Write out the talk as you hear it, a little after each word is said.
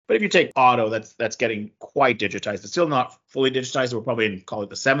But if you take auto, that's getting quite digitized. It's still not fully digitized. We're probably in, call it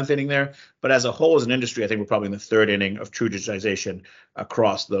the seventh inning there. But as a whole, as an industry, I think we're probably in the third inning of true digitization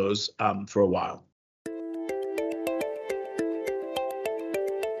across those for a while.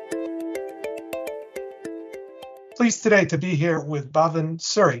 Pleased today to be here with Bhavan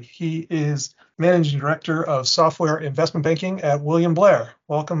Suri. He is Managing Director of Software Investment Banking at William Blair.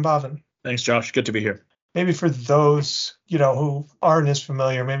 Welcome, Bhavan. Thanks, Josh. Good to be here. Maybe for those, who aren't as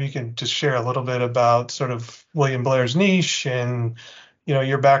familiar, maybe you can just share a little bit about sort of William Blair's niche and,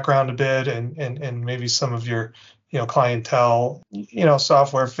 your background a bit and maybe some of your, clientele,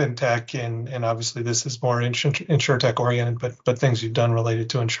 software, fintech, and obviously this is more Insurtech oriented, but things you've done related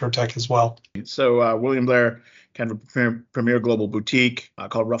to Insurtech as well. So William Blair, kind of a premier global boutique,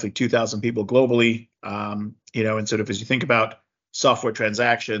 called roughly 2,000 people globally. And sort of as you think about software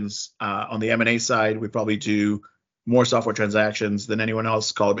transactions on the M&A side, we probably do more software transactions than anyone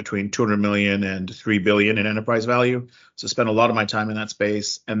else, call it between 200 million and 3 billion in enterprise value. So spend a lot of my time in that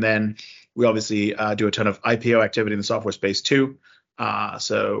space. And then we obviously do a ton of IPO activity in the software space too.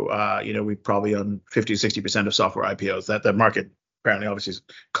 We probably own 50 to 60% of software IPOs. That market apparently obviously is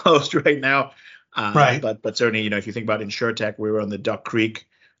closed right now. Right. But certainly, if you think about Insurtech, we were on the Duck Creek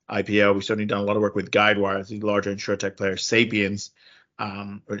IPO. We've certainly done a lot of work with Guidewire, the larger Insurtech player, Sapiens,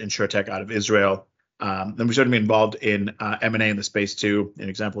 or Insurtech out of Israel. Then we've certainly been involved in M&A in the space too. An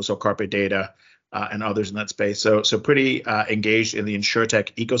example, so Carpe Data and others in that space. So pretty engaged in the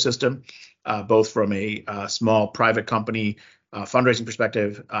Insurtech ecosystem, both from a small private company fundraising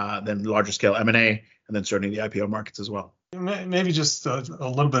perspective, then larger scale M&A, and then certainly the IPO markets as well. Maybe just a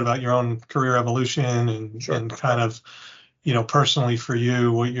little bit about your own career evolution and, Sure. and kind of, personally for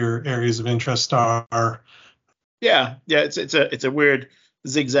you, what your areas of interest are. Yeah. It's a weird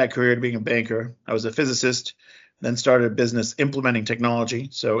zigzag career to being a banker. I was a physicist, then started a business implementing technology,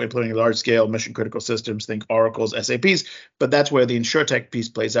 so implementing large-scale mission-critical systems, think Oracles, SAPs. But that's where the Insurtech piece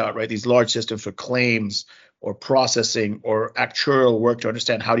plays out, right? These large systems for claims or processing or actuarial work to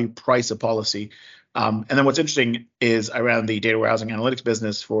understand how do you price a policy. And then what's interesting is I ran the data warehousing analytics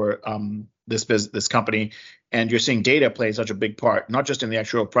business for this company, and you're seeing data play such a big part, not just in the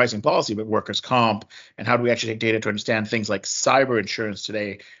actual pricing policy, but workers' comp, and how do we actually take data to understand things like cyber insurance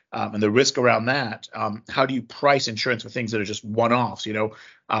today, and the risk around that. How do you price insurance for things that are just one-offs,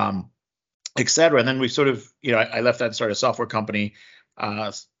 et cetera. And then we sort of, I left that and started a software company,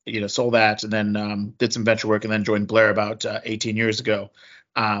 sold that, and then did some venture work, and then joined Blair about 18 years ago.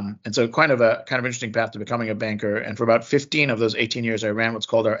 And so kind of interesting path to becoming a banker. And for about 15 of those 18 years, I ran what's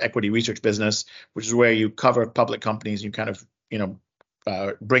called our equity research business, which is where you cover public companies, you kind of,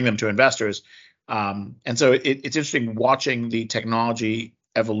 bring them to investors. And so it's interesting watching the technology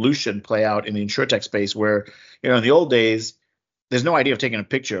evolution play out in the Insurtech space where, in the old days, there's no idea of taking a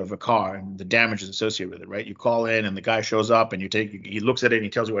picture of a car and the damages associated with it, right? You call in and the guy shows up and he looks at it and he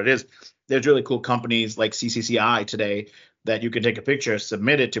tells you what it is. There's really cool companies like CCCI today that you can take a picture,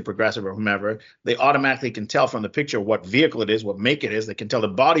 submit it to Progressive or whomever. They automatically can tell from the picture what vehicle it is, what make it is. They can tell the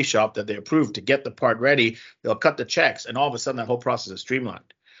body shop that they approved to get the part ready. They'll cut the checks, and all of a sudden that whole process is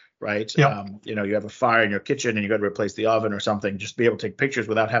streamlined, right? Yep. You have a fire in your kitchen and you got to replace the oven or something. Just be able to take pictures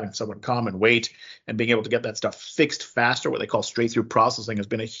without having someone come and wait, and being able to get that stuff fixed faster, what they call straight through processing, has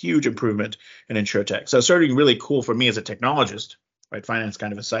been a huge improvement in Insurtech. So it's certainly really cool for me as a technologist. Right, finance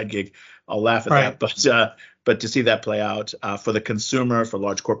kind of a side gig. I'll laugh at that, but to see that play out for the consumer, for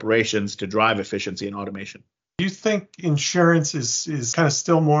large corporations, to drive efficiency and automation. Do you think insurance is kind of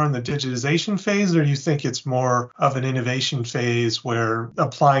still more in the digitization phase, or do you think it's more of an innovation phase where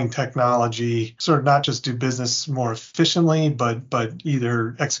applying technology sort of not just do business more efficiently, but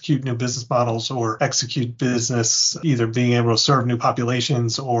either execute new business models or execute business, either being able to serve new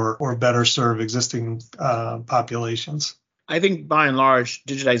populations or better serve existing populations? I think by and large,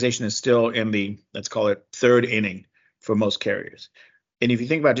 digitization is still in the, let's call it, third inning for most carriers. And if you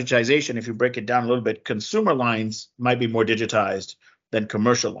think about digitization, if you break it down a little bit, consumer lines might be more digitized than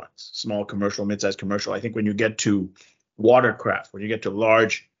commercial lines, small commercial, mid-sized commercial. I think when you get to watercraft, when you get to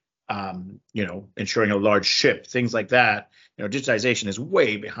large, insuring a large ship, things like that, digitization is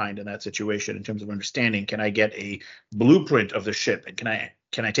way behind in that situation in terms of understanding, can I get a blueprint of the ship, and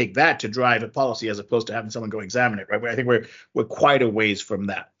can I take that to drive a policy as opposed to having someone go examine it, right? I think we're quite a ways from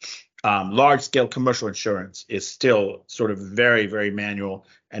that. Large scale commercial insurance is still sort of very, very manual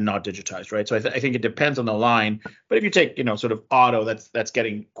and not digitized, right? So I think it depends on the line. But if you take, sort of auto, that's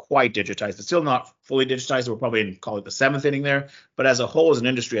getting quite digitized. It's still not fully digitized. We're probably in, call it the seventh inning there. But as a whole, as an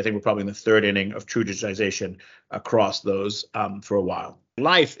industry, I think we're probably in the third inning of true digitization across those for a while.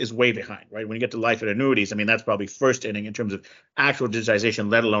 Life is way behind, right? When you get to life and annuities, I mean, that's probably first inning in terms of actual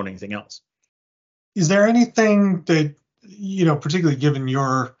digitization, let alone anything else. Is there anything that, particularly given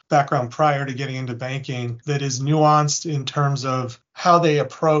your background prior to getting into banking, that is nuanced in terms of how they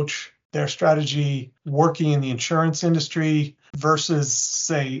approach their strategy working in the insurance industry versus,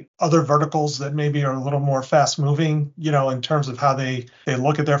 say, other verticals that maybe are a little more fast moving, in terms of how they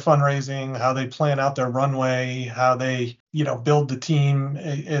look at their fundraising, how they plan out their runway, how they, build the team,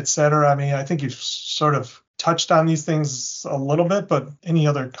 et cetera? I mean, I think you've sort of touched on these things a little bit, but any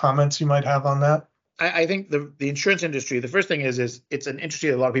other comments you might have on that? I think the insurance industry, the first thing is it's an industry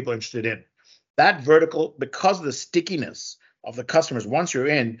that a lot of people are interested in. That vertical, because of the stickiness of the customers, once you're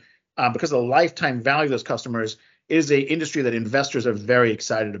in, because of the lifetime value of those customers, is an industry that investors are very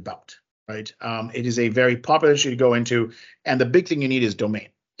excited about, right? It is a very popular industry to go into, and the big thing you need is domain.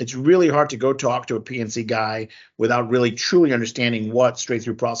 It's really hard to go talk to a P&C guy without really truly understanding what straight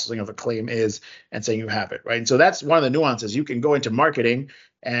through processing of a claim is and saying you have it, right? And so that's one of the nuances. You can go into marketing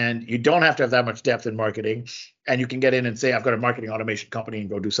and you don't have to have that much depth in marketing, and you can get in and say, I've got a marketing automation company and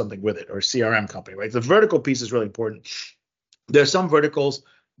go do something with it, or a CRM company, right? The vertical piece is really important. There are some verticals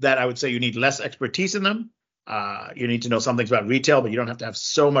that I would say you need less expertise in them. You need to know some things about retail, but you don't have to have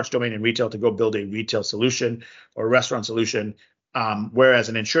so much domain in retail to go build a retail solution or a restaurant solution. Whereas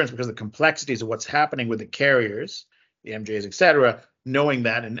in insurance, because of the complexities of what's happening with the carriers, the MJs, et cetera, knowing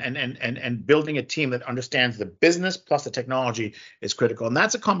that and building a team that understands the business plus the technology is critical. And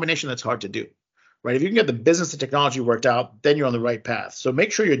that's a combination that's hard to do, right? If you can get the business and technology worked out, then you're on the right path. So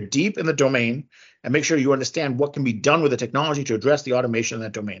make sure you're deep in the domain and make sure you understand what can be done with the technology to address the automation in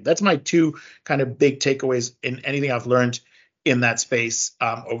that domain. That's my two kind of big takeaways in anything I've learned in that space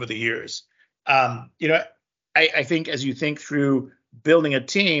over the years. I think as you think through building a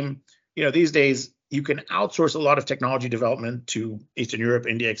team, these days you can outsource a lot of technology development to Eastern Europe,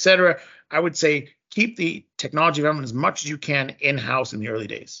 India, et cetera. I would say keep the technology development as much as you can in-house in the early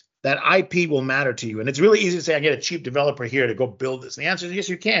days. That IP will matter to you. And it's really easy to say, I get a cheap developer here to go build this. And the answer is yes,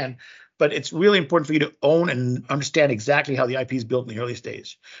 you can. But it's really important for you to own and understand exactly how the IP is built in the early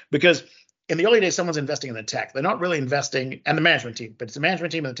stage. Because in the early days, someone's investing in the tech. They're not really investing, and the management team, but it's the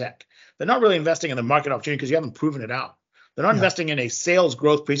management team and the tech. They're not really investing in the market opportunity because you haven't proven it out. They're not investing in a sales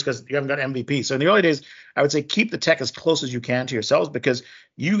growth piece because you haven't got MVP. So in the early days, I would say keep the tech as close as you can to yourselves, because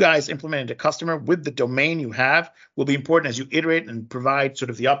you guys implementing a customer with the domain you have will be important as you iterate and provide sort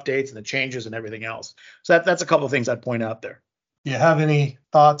of the updates and the changes and everything else. So that's a couple of things I'd point out there. Do you have any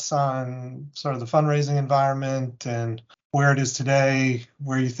thoughts on sort of the fundraising environment and where it is today,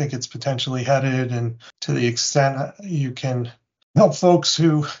 where you think it's potentially headed, and to the extent you can help folks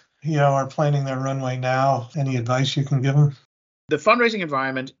who are planning their runway now, any advice you can give them? The fundraising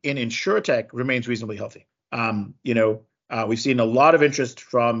environment in Insurtech remains reasonably healthy. We've seen a lot of interest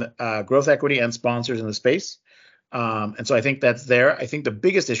from growth equity and sponsors in the space. And so I think that's there. I think the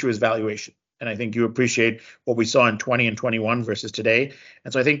biggest issue is valuation. And I think you appreciate what we saw in 20 and 21 versus today.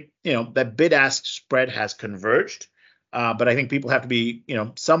 And so I think, that bid-ask spread has converged. But I think people have to be,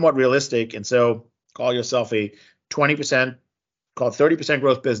 somewhat realistic. And so call yourself a 20%, call it 30%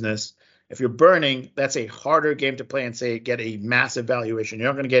 growth business. If you're burning, that's a harder game to play and say get a massive valuation. You're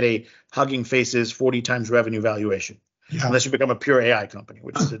not going to get a Hugging Faces 40 times revenue valuation. Yeah. Unless you become a pure AI company,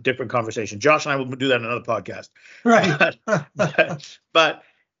 which is a different conversation. Josh and I will do that in another podcast. Right. But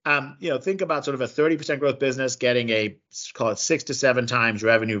think about sort of a 30% growth business getting a, call it 6 to 7 times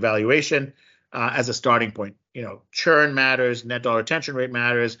revenue valuation as a starting point. Churn matters, net dollar retention rate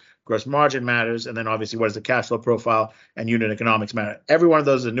matters, gross margin matters, and then obviously what is the cash flow profile and unit economics matter. Every one of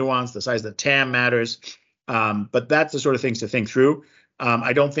those is a nuance. The size of the TAM matters, but that's the sort of things to think through.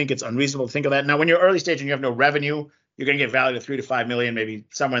 I don't think it's unreasonable to think of that. Now, when you're early stage and you have no revenue, you're going to get valued at 3 to 5 million, maybe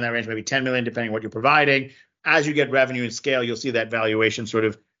somewhere in that range, maybe 10 million, depending on what you're providing. As you get revenue and scale, you'll see that valuation sort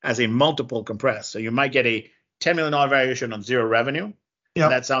of as a multiple compress. So you might get a $10 million valuation on zero revenue. Yep.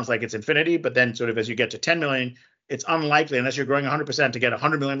 And that sounds like it's infinity, but then sort of as you get to 10 million, it's unlikely, unless you're growing 100%, to get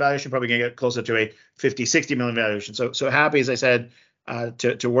 100 million valuation, probably going to get closer to a 50, 60 million valuation. So happy, as I said,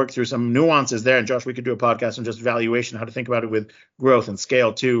 to work through some nuances there. And Josh, we could do a podcast on just valuation, how to think about it with growth and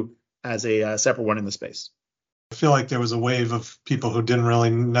scale too, as a separate one in the space. I feel like there was a wave of people who didn't really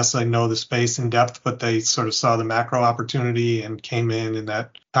necessarily know the space in depth, but they sort of saw the macro opportunity and came in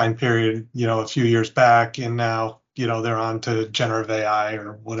that time period, a few years back. And now, they're on to generative AI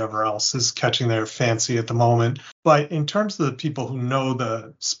or whatever else is catching their fancy at the moment. But in terms of the people who know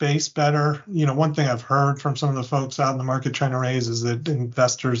the space better, one thing I've heard from some of the folks out in the market trying to raise is that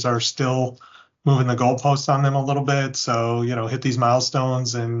investors are still moving the goalposts on them a little bit. So, hit these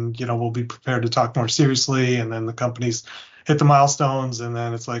milestones and, we'll be prepared to talk more seriously. And then the companies hit the milestones, and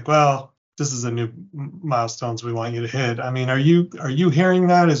then it's like, well, this is the new milestones we want you to hit. I mean, are you hearing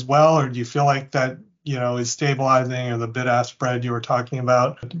that as well, or do you feel like that is stabilizing, or the bid-ask spread you were talking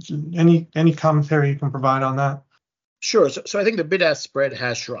about? Any commentary you can provide on that? Sure. So I think the bid-ask spread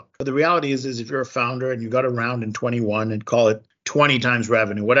has shrunk. But the reality is if you're a founder and you got around in 21 and call it 20 times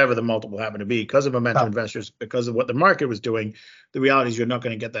revenue, whatever the multiple happened to be, because of momentum investors, because of what the market was doing, the reality is you're not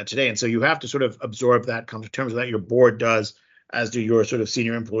going to get that today. And so you have to sort of absorb that, come to terms with that. Your board does, as do your sort of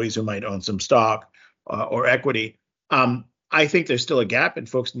senior employees who might own some stock or equity. I think there's still a gap, and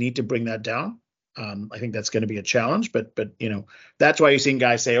folks need to bring that down. I think that's going to be a challenge, but that's why you're seeing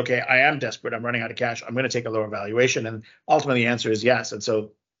guys say, okay, I am desperate, I'm running out of cash, I'm going to take a lower valuation, and ultimately the answer is yes. And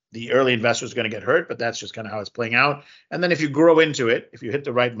so the early investors are going to get hurt, but that's just kind of how it's playing out. And then if you grow into it, if you hit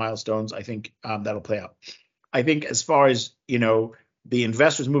the right milestones, I think that'll play out. I think as far as the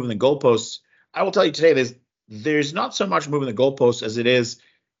investors moving the goalposts, I will tell you today, there's not so much moving the goalposts as it is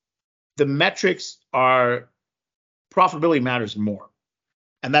the metrics are profitability matters more.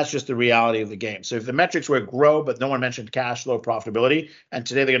 And that's just the reality of the game. So if the metrics were grow, but no one mentioned cash flow profitability, and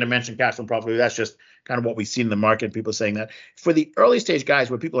today they're going to mention cash flow profitability, that's just kind of what we see in the market, people saying that. For the early stage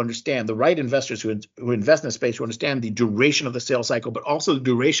guys where people understand, the right investors who invest in the space, who understand the duration of the sales cycle, but also the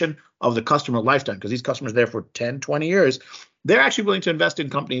duration of the customer lifetime, because these customers are there for 10, 20 years, they're actually willing to invest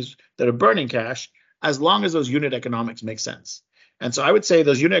in companies that are burning cash as long as those unit economics make sense. And so I would say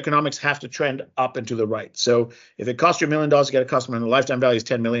those unit economics have to trend up and to the right. So if it costs you $1 million to get a customer and the lifetime value is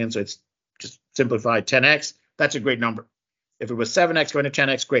 10 million, so it's just simplified 10x, that's a great number. If it was 7x going to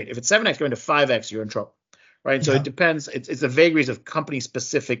 10x, great. If it's 7x going to 5x, you're in trouble, right? And so it depends. It's the vagaries of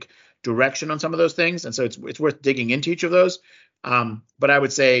company-specific direction on some of those things. And so it's worth digging into each of those. But I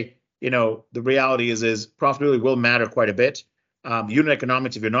would say, the reality is profitability will matter quite a bit. Unit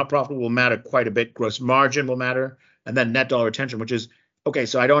economics, if you're not profitable, will matter quite a bit. Gross margin will matter. And then net dollar retention, which is, okay,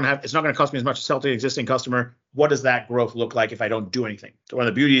 so it's not going to cost me as much to sell to an existing customer. What does that growth look like if I don't do anything? So one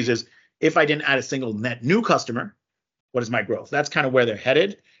of the beauties is if I didn't add a single net new customer, what is my growth? That's kind of where they're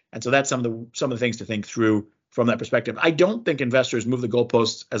headed. And so that's some of the things to think through from that perspective. I don't think investors move the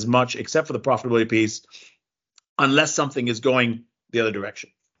goalposts as much, except for the profitability piece, unless something is going the other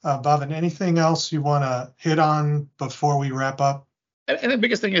direction. Bhavan, anything else you want to hit on before we wrap up? And the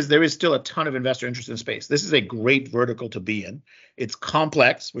biggest thing is there is still a ton of investor interest in space. This is a great vertical to be in. It's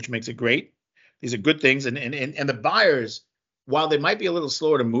complex, which makes it great. These are good things. And the buyers, while they might be a little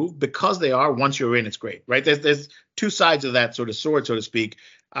slower to move, because they are, once you're in, it's great, right? There's two sides of that sort of sword, so to speak.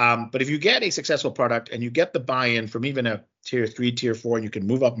 But if you get a successful product and you get the buy-in from even a tier 3, tier 4, and you can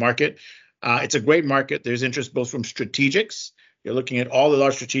move up market, it's a great market. There's interest both from strategics. You're looking at all the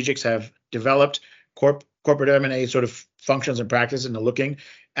large strategics have developed corporate M&A sort of functions and practices, and they're looking.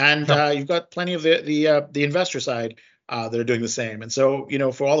 And you've got plenty of the investor side that are doing the same. And so,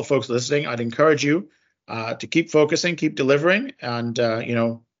 for all the folks listening, I'd encourage you to keep focusing, keep delivering. And,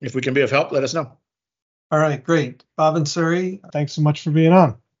 if we can be of help, let us know. All right, great. Bhavan, Suri, thanks so much for being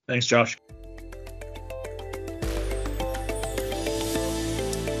on. Thanks, Josh.